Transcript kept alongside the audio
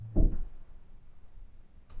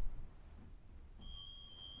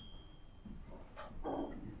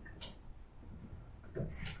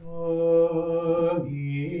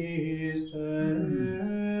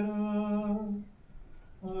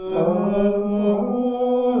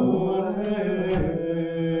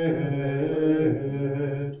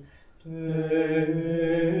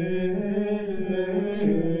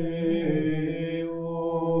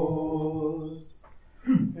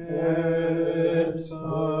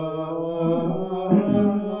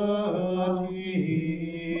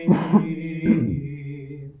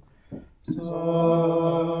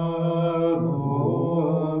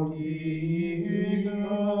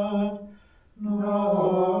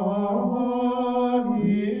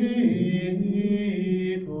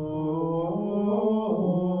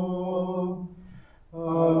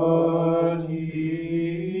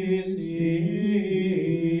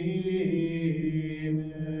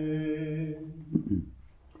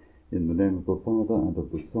In the name of the Father, and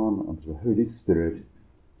of the Son, and of the Holy Spirit.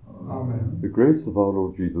 Amen. The grace of our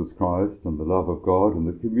Lord Jesus Christ, and the love of God, and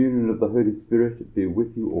the communion of the Holy Spirit be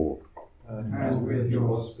with you all. And with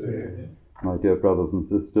your spirit. My dear brothers and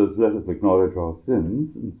sisters, let us acknowledge our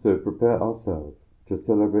sins, and so prepare ourselves to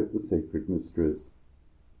celebrate the sacred mysteries.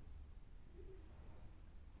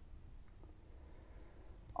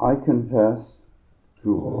 I confess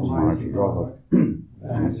to Almighty God,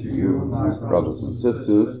 and to you, my brothers and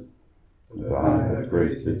sisters, that I have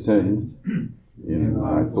graciously sinned in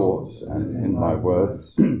my thoughts and in my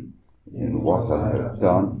words, in what I have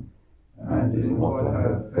done and in what I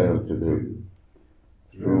have failed to do,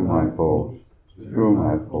 through my fault,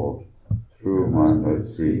 through my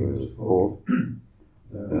most grievous fault.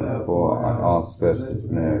 Therefore I ask Blessed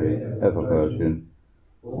Mary, ever Virgin,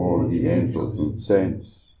 all the angels and saints,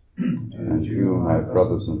 and you, my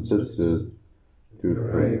brothers and sisters, to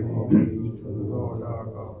pray for me to the Lord our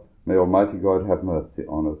God. May Almighty God have mercy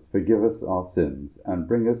on us, forgive us our sins, and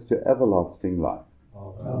bring us to everlasting life.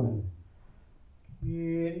 Amen.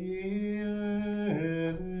 Kyrie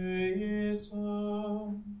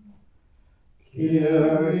eleison.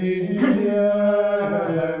 Kyrie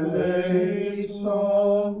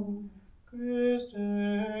eleison. Christe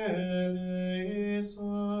eleison.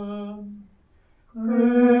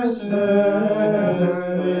 Christe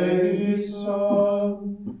eleison.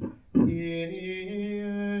 Kyrie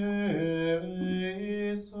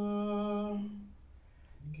eleison.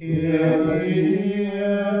 Kyrie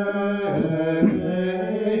eleison.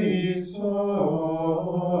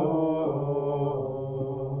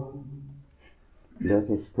 Let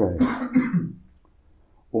us pray.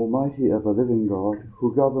 Almighty ever-living God,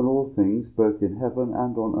 who govern all things both in heaven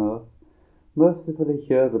and on earth, mercifully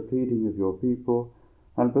hear the pleading of your people,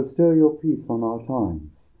 and bestow your peace on our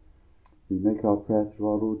times. We make our prayer through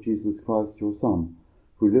our Lord Jesus Christ, your Son,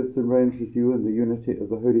 who lives and reigns with you in the unity of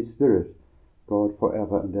the Holy Spirit, God for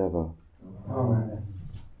ever and ever. Amen.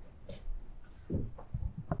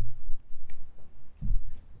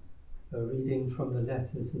 A reading from the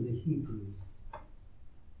letter to the Hebrews.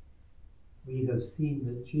 We have seen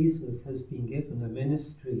that Jesus has been given a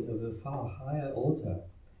ministry of a far higher order,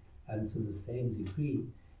 and to the same degree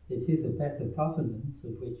it is a better covenant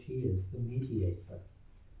of which he is the mediator,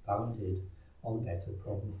 founded on better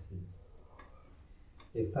promises.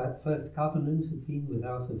 If that first covenant had been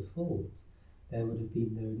without a fault, there would have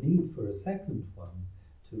been no need for a second one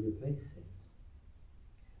to replace it.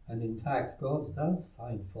 And in fact, God does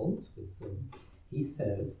find fault with them. He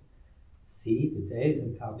says, "See, the days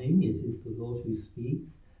are coming, it is the Lord who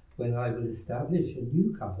speaks, when I will establish a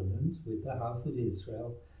new covenant with the house of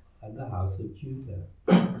Israel and the house of Judah,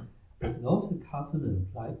 but not a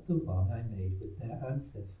covenant like the one I made with their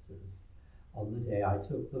ancestors on the day I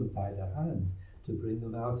took them by the hand to bring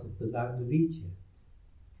them out of the land of Egypt.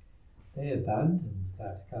 They abandoned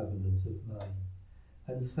that covenant of mine,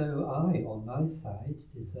 and so I, on my side,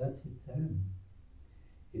 deserted them.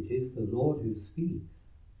 It is the Lord who speaks.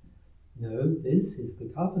 No, this is the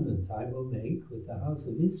covenant I will make with the house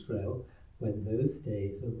of Israel when those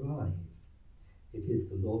days arrive. It is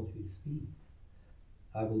the Lord who speaks.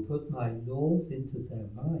 I will put my laws into their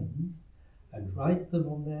minds and write them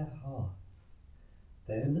on their hearts.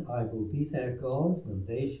 Then I will be their God, and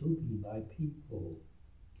they shall be my people.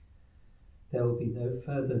 There will be no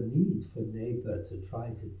further need for neighbour to try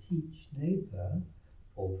to teach neighbour,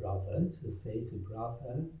 or brother to say to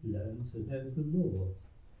brother, learn to know the Lord.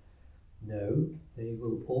 No, they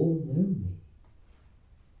will all know me,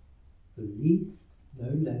 the least no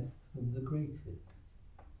less than the greatest,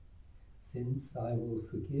 since I will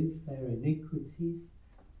forgive their iniquities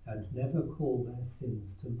and never call their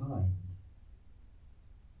sins to mind."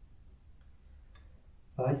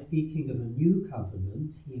 By speaking of a new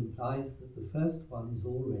covenant, he implies that the first one is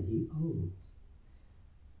already old.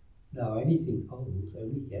 Now, anything old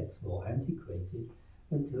only gets more antiquated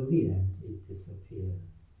until the end it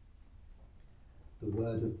disappears. The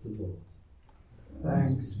word of the Lord.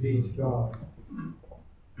 Thanks be to God.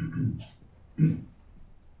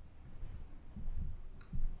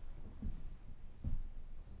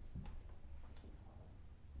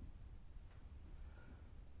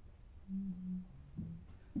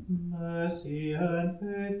 Mercy and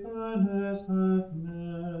faithfulness have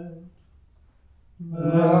met.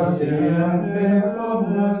 Mercy and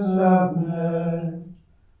faithfulness have met.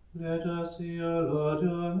 Let us see, O Lord,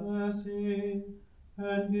 your mercy,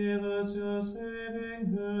 and give us your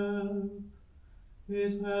saving help.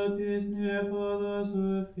 His help is near for those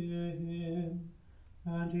who fear him,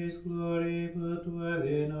 and his glory will dwell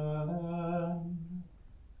in our land.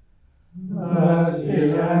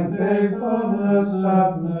 Mercy and faithfulness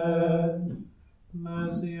have met.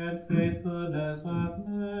 Mercy and faithfulness have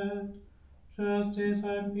met. Justice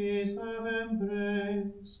and peace have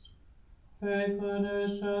embraced.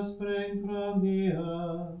 Faithfulness shall spring from the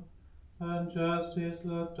earth, and justice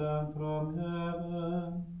look down from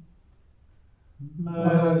heaven.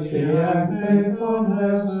 Mercy and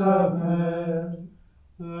faithfulness have met.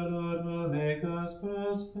 The Lord will make us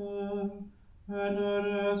prosper, and our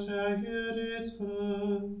earth shall yield its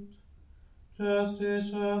fruit. Justice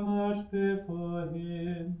shall march before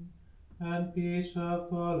him, and peace shall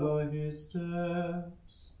follow his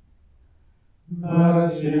steps.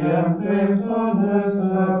 Mercy and faithfulness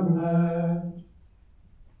have met.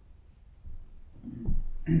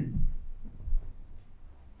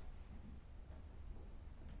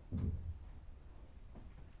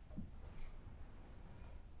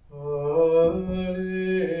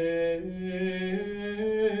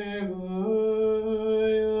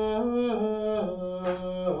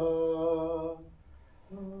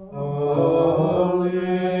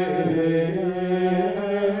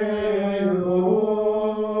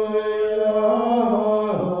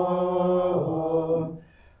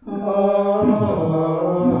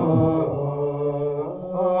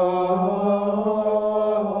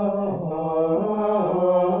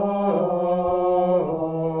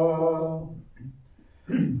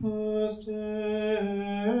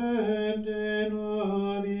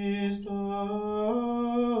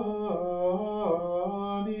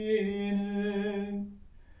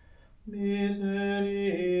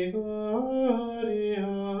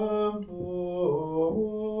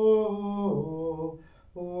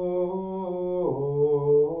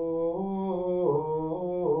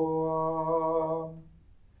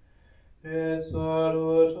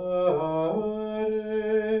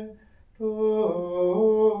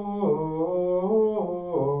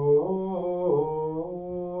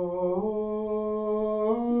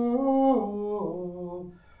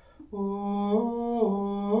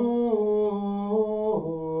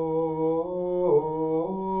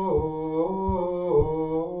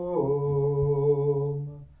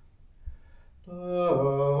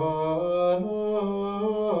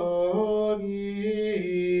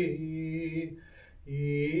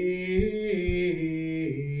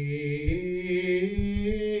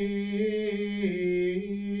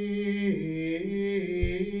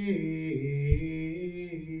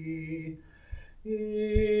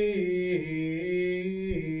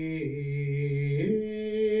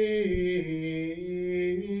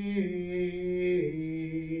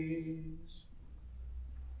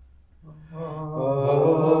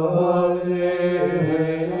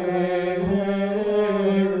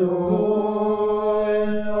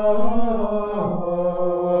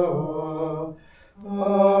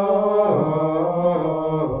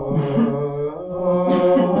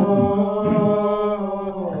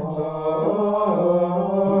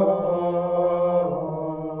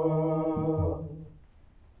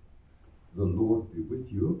 The Lord be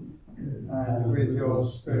with you. And with your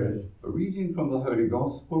spirit. A reading from the Holy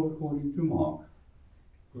Gospel according to Mark.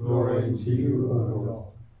 Glory to you, O Lord.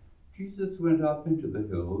 Jesus went up into the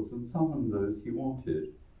hills and summoned those he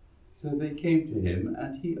wanted. So they came to him,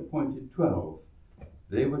 and he appointed 12.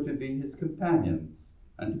 They were to be his companions,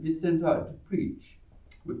 and to be sent out to preach,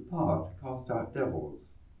 with power to cast out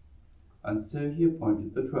devils. And so he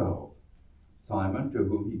appointed the 12. Simon, to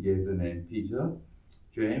whom he gave the name Peter,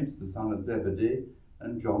 James the son of Zebedee,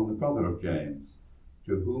 and John the brother of James,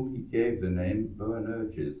 to whom he gave the name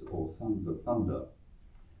Boanerges, or sons of thunder.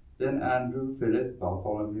 Then Andrew, Philip,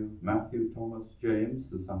 Bartholomew, Matthew, Thomas, James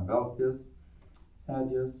the son of Alphaeus,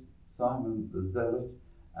 Thaddeus, Simon the Zealot,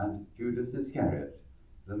 and Judas Iscariot,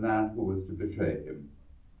 the man who was to betray him.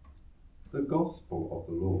 The Gospel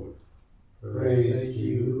of the Lord. Praise to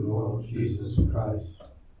you, Lord Jesus Christ.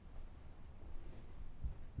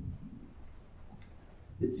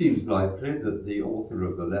 It seems likely that the author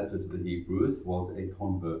of the letter to the Hebrews was a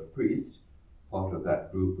convert priest, part of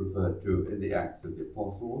that group referred to in the Acts of the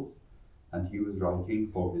Apostles, and he was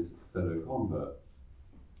writing for his fellow converts,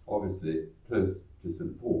 obviously close to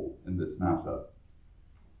St. Paul in this matter.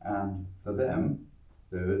 And for them,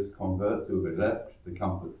 those converts who had left the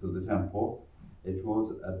comforts of the temple, it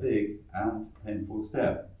was a big and painful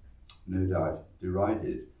step. no doubt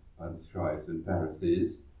derided by the scribes and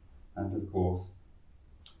Pharisees, and of course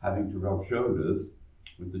having to rub shoulders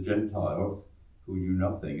with the Gentiles who knew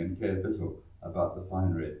nothing and cared little about the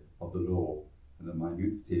finery of the law and the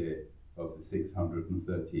minutiae of the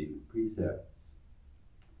 613 precepts.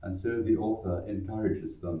 And so the author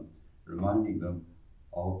encourages them, reminding them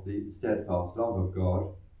of the steadfast love of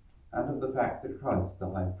God and of the fact that Christ, the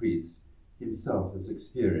high priest, himself has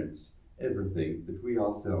experienced everything that we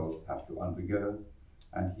ourselves have to undergo,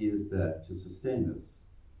 and he is there to sustain us.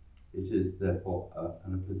 It is therefore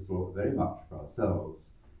an epistle very much for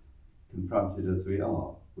ourselves, confronted as we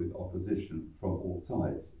are with opposition from all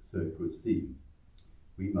sides, so it would seem.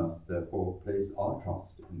 We must therefore place our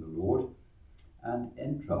trust in the Lord and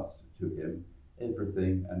entrust to him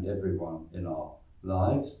everything and everyone in our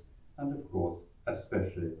lives, and of course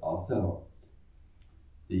especially ourselves.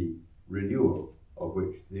 The renewal of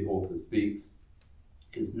which the author speaks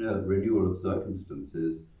is no renewal of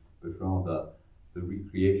circumstances, but rather the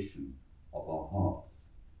recreation of our hearts.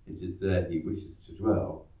 It is there he wishes to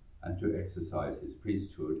dwell and to exercise his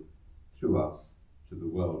priesthood through us to the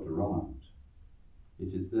world around.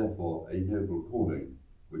 It is therefore a noble calling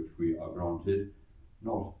which we are granted,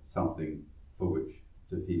 not something for which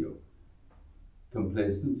to feel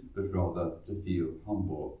complacent, but rather to feel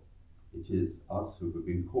humble. It is us who have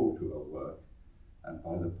been called to our work, and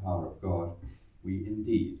by the power of God, we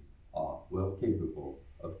indeed are well capable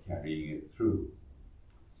of carrying it through.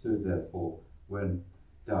 So therefore, when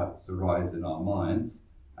doubts arise in our minds,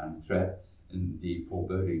 and threats, indeed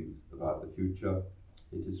forebodings about the future,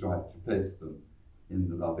 it is right to place them in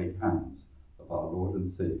the loving hands of our Lord and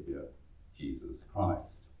Saviour, Jesus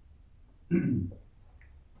Christ.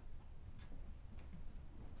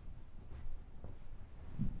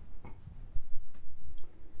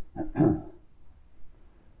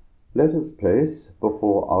 Let us place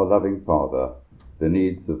before our loving Father the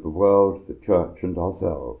needs of the world, the Church, and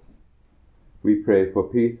ourselves. We pray for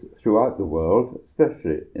peace throughout the world,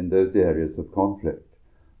 especially in those areas of conflict.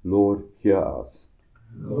 Lord, hear us.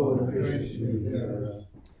 Lord, graciously hear us.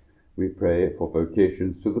 We pray for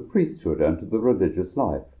vocations to the priesthood and to the religious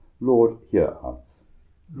life. Lord, hear us.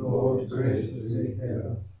 Lord, graciously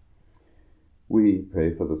hear us. We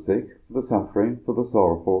pray for the sick, for the suffering, for the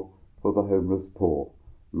sorrowful, for the homeless poor.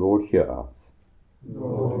 Lord, hear us.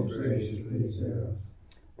 Lord, graciously hear us.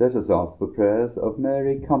 Let us ask the prayers of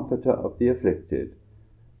Mary, Comforter of the afflicted.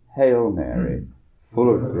 Hail Mary,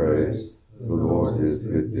 full of grace, the Lord is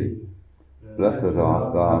with thee. Blessed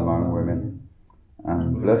art thou among women,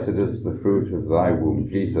 and blessed is the fruit of thy womb,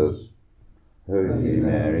 Jesus. Holy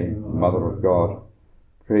Mary, Mother of God,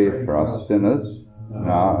 pray for us sinners,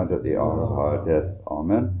 now and at the hour of our death.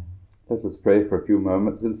 Amen. Let us pray for a few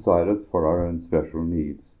moments in silence for our own special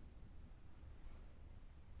needs.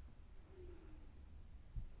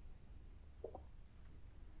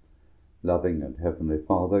 Loving and Heavenly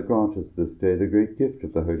Father, grant us this day the great gift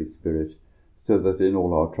of the Holy Spirit, so that in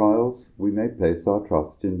all our trials we may place our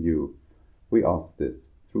trust in you. We ask this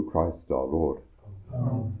through Christ our Lord.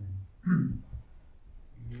 Amen.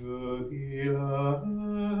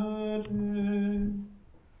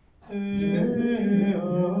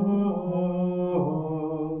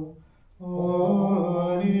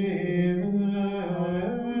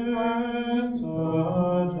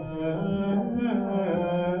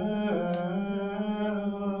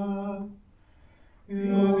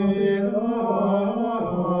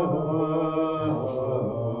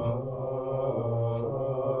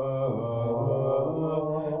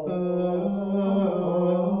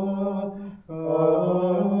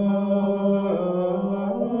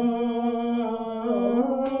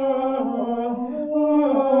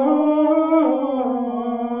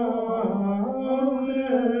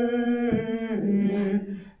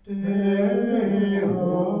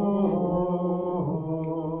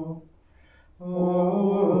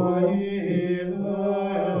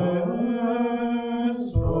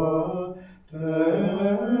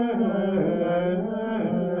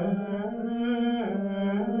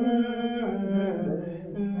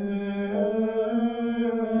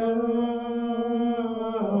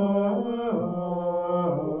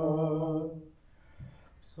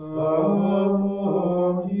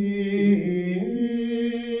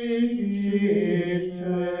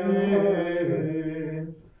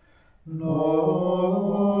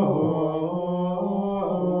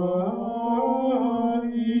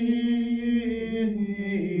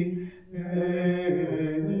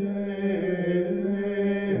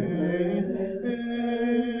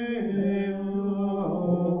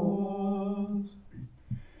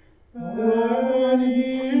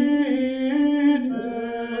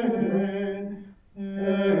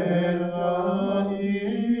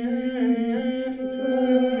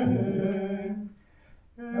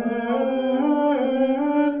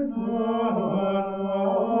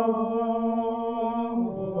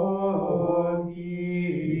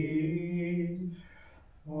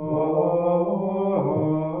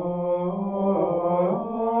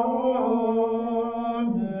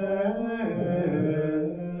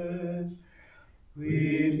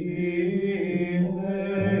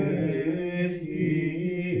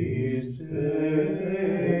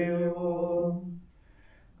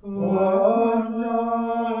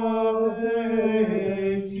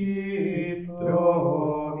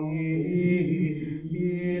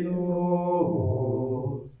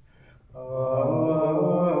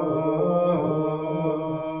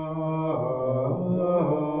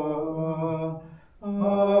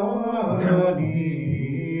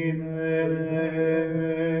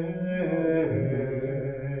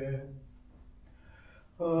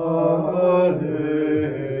 Pray,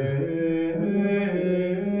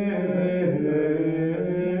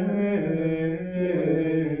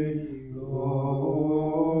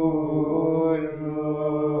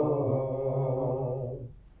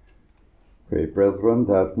 brethren,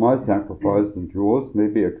 that my sacrifice and yours may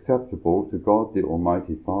be acceptable to God the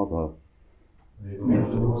Almighty Father. May the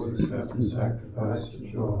Lord accept the sacrifice at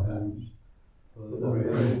your hands, for the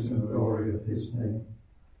praise and glory of his name,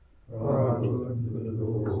 for our good and for the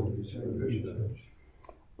Lord of his holy church.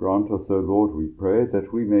 Grant us, O Lord, we pray,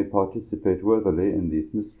 that we may participate worthily in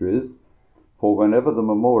these mysteries, for whenever the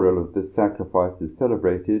memorial of this sacrifice is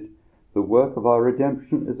celebrated, the work of our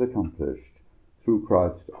redemption is accomplished, through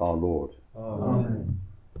Christ our Lord. Amen.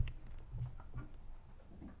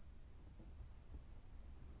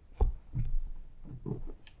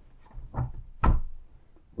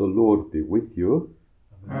 The Lord be with you.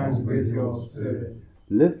 And with your spirit,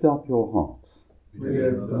 Lift up your hearts. we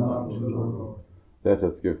lift them up to the Lord. Let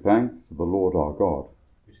us give thanks to the Lord our God.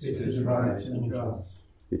 It is right and just.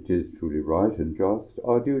 It is truly right and just,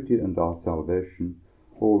 our duty and our salvation,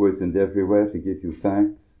 always and everywhere to give you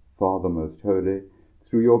thanks, Father most holy,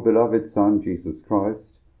 through your beloved Son, Jesus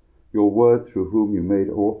Christ, your Word through whom you made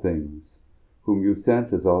all things, whom you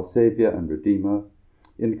sent as our Saviour and Redeemer,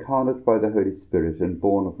 incarnate by the Holy Spirit and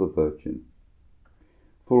born of the Virgin.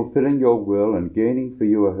 Fulfilling your will and gaining for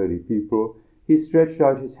you a holy people, he stretched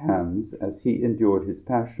out his hands as he endured his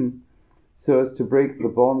passion, so as to break the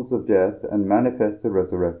bonds of death and manifest the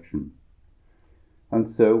resurrection. And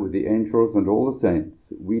so, with the angels and all the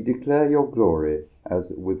saints, we declare your glory, as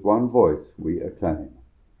with one voice we acclaim.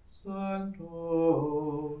 Sanctus,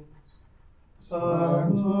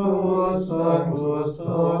 Sanctus, Sanctus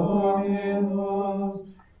Dominus,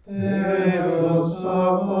 Deus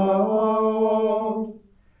Sabaoth,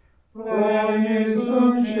 plenius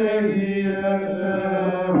in caeli et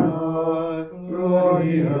terra,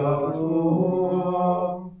 gloria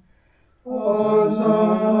tua,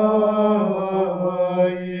 Hosanna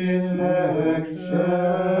in excelsis,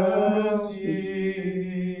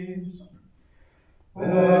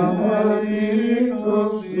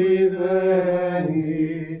 benedictus qui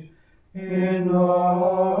venit in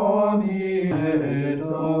nomine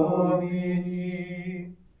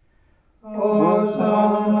Domini,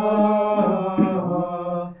 Hosanna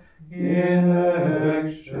in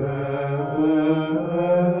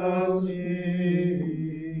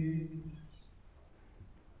excelsis.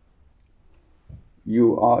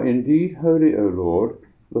 You are indeed holy, O Lord,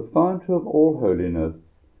 the fount of all holiness.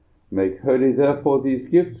 Make holy, therefore, these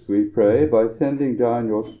gifts, we pray, by sending down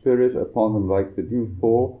your Spirit upon them like the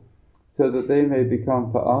dewfall, so that they may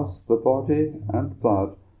become for us the body and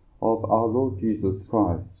blood of our Lord Jesus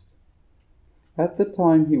Christ. At the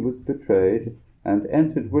time he was betrayed and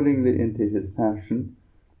entered willingly into his passion,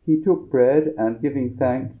 he took bread and, giving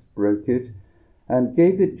thanks, broke it, and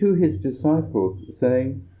gave it to his disciples,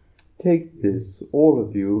 saying, "Take this, all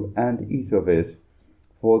of you, and eat of it,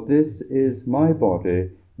 for this is my body,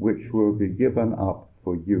 which will be given up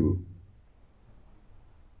for you."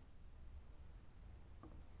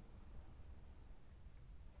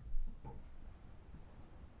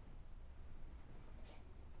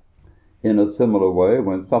 In a similar way,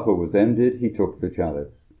 when supper was ended, he took the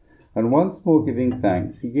chalice, and once more giving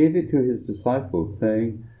thanks, he gave it to his disciples,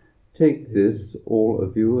 saying, "Take this, all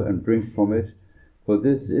of you, and drink from it, for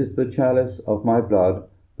this is the chalice of my blood,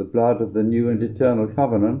 the blood of the new and eternal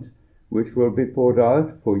covenant, which will be poured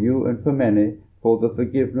out for you and for many for the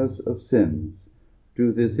forgiveness of sins.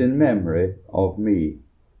 Do this in memory of me."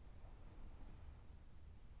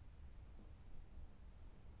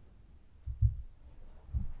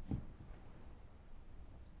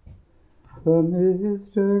 The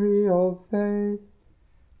mystery of faith.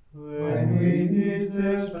 When we eat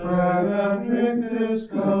this bread and drink this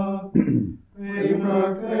cup, we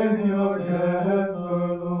proclaim your death,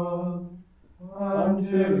 O Lord,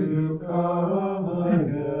 until you come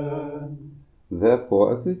again.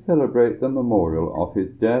 Therefore, as we celebrate the memorial of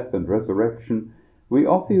his death and resurrection, we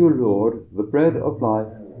offer you, Lord, the bread of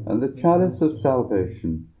life and the chalice of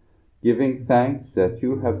salvation, giving thanks that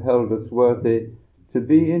you have held us worthy to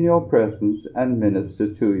be in your presence and minister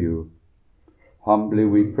to you. Humbly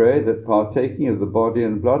we pray that, partaking of the body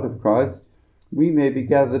and blood of Christ, we may be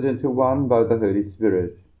gathered into one by the Holy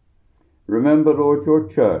Spirit. Remember, Lord, your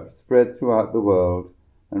church spread throughout the world,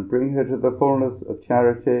 and bring her to the fullness of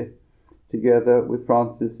charity, together with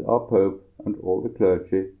Francis our Pope and all the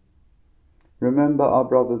clergy. Remember our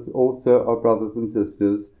brothers and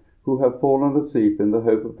sisters who have fallen asleep in the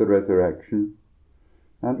hope of the resurrection,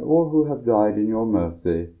 and all who have died in your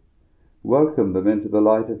mercy. Welcome them into the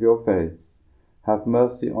light of your face, have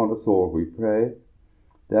mercy on us all, we pray,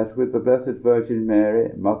 that with the Blessed Virgin Mary,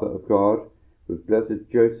 Mother of God, with blessed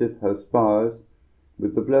Joseph, her spouse,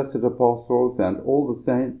 with the blessed apostles and all the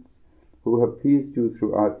saints who have pleased you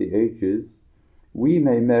throughout the ages, we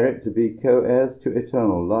may merit to be co-heirs to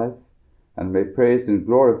eternal life, and may praise and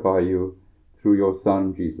glorify you through your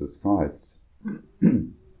Son, Jesus Christ.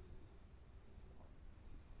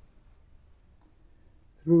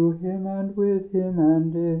 Through him and with him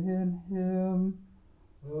and in him,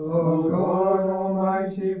 O God,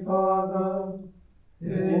 Almighty Father,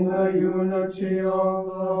 in the unity of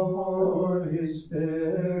the Holy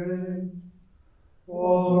Spirit,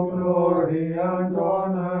 all glory and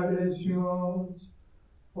honor is yours,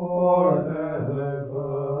 forever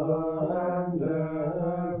and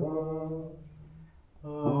ever.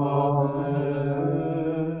 Amen.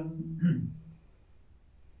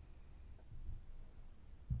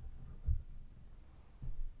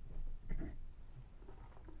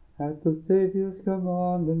 At the Saviour's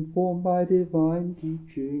command, informed by divine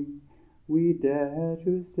teaching, we dare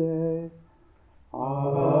to say,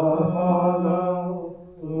 Our Father,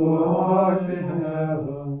 who art in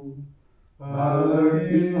heaven, hallowed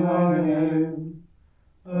be thy name.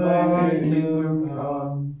 Thy kingdom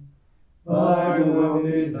come, thy will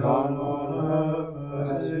be done on earth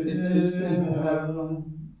as it is in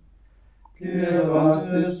heaven. Give us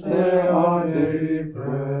this day our daily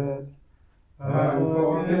bread, and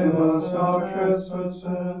forgive us our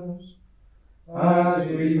trespasses, as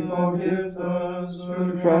we forgive those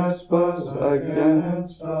who trespass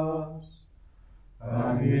against us.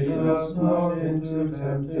 And lead us not into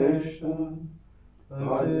temptation,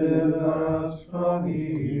 but deliver us from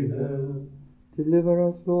evil. Deliver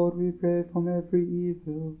us, Lord, we pray, from every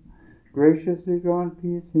evil. Graciously grant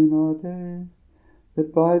peace in our days,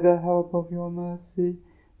 that by the help of your mercy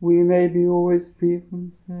we may be always free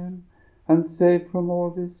from sin, and safe from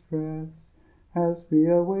all distress, as we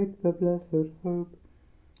await the blessed hope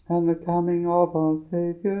and the coming of our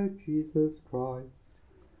Saviour, Jesus Christ.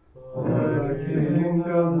 For the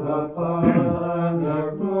kingdom, the power, and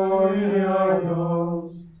the glory are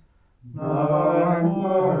yours, now and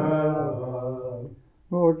forever.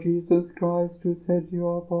 Lord Jesus Christ, who said to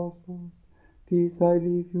your apostles, Peace I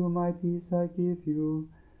leave you, my peace I give you,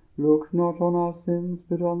 look not on our sins,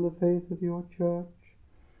 but on the faith of your church,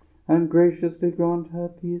 and graciously grant her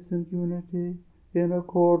peace and unity in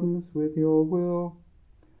accordance with your will,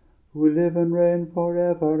 who live and reign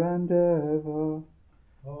forever and ever.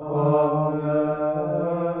 Amen.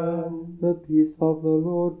 The peace of the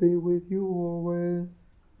Lord be with you always.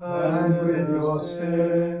 And with your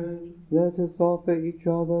spirit. Let us offer each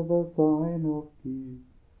other the sign of peace.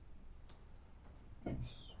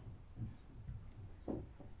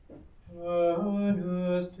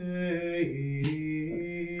 Agnus Dei,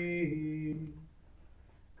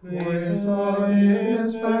 Quid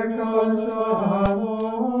nobis peccata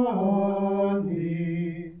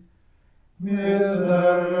mundi,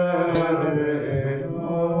 miserere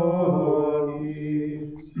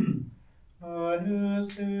nobis. Agnus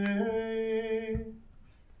Dei,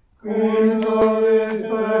 Quid nobis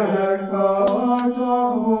peccata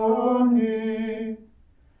mundi,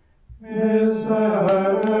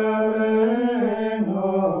 miserere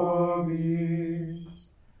nobis.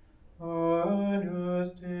 Agnus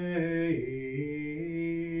Dei,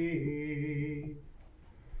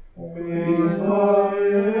 Quid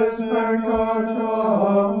nobis peccata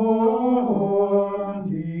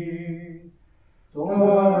mundi,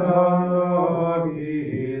 dona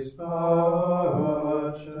nobis pacem.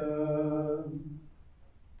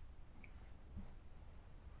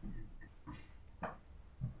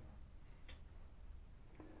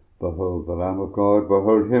 Behold the Lamb of God,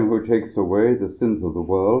 behold him who takes away the sins of the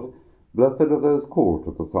world. Blessed are those called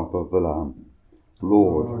to the supper of the Lamb.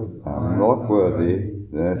 Lord, I am not worthy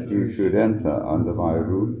that you should enter under my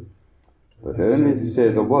roof, but only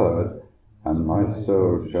say the word, and my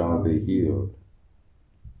soul shall be healed.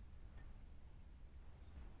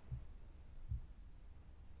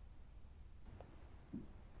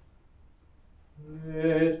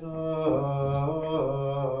 et anima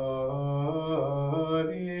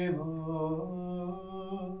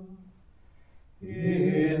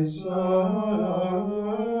in salito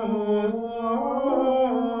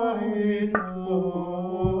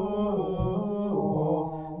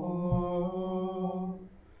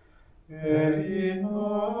et in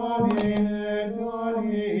nomine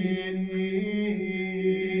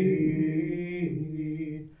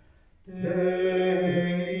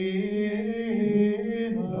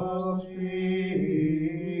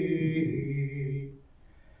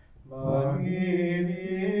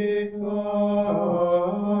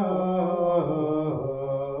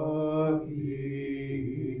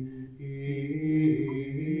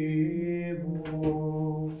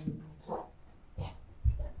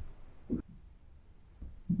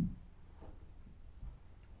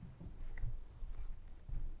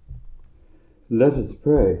Let us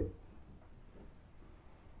pray.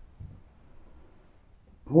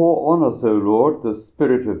 Pour on us, O Lord, the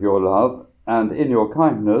spirit of your love, and in your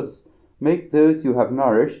kindness make those you have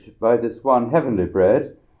nourished by this one heavenly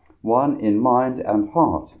bread, one in mind and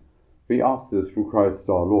heart. We ask this through Christ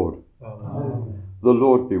our Lord. Amen. The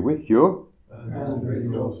Lord be with you. And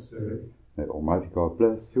with your spirit. May Almighty God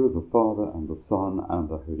bless you, the Father, and the Son, and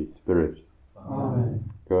the Holy Spirit. Amen.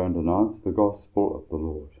 Go and announce the gospel of the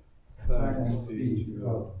Lord. Thanks be to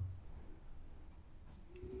God.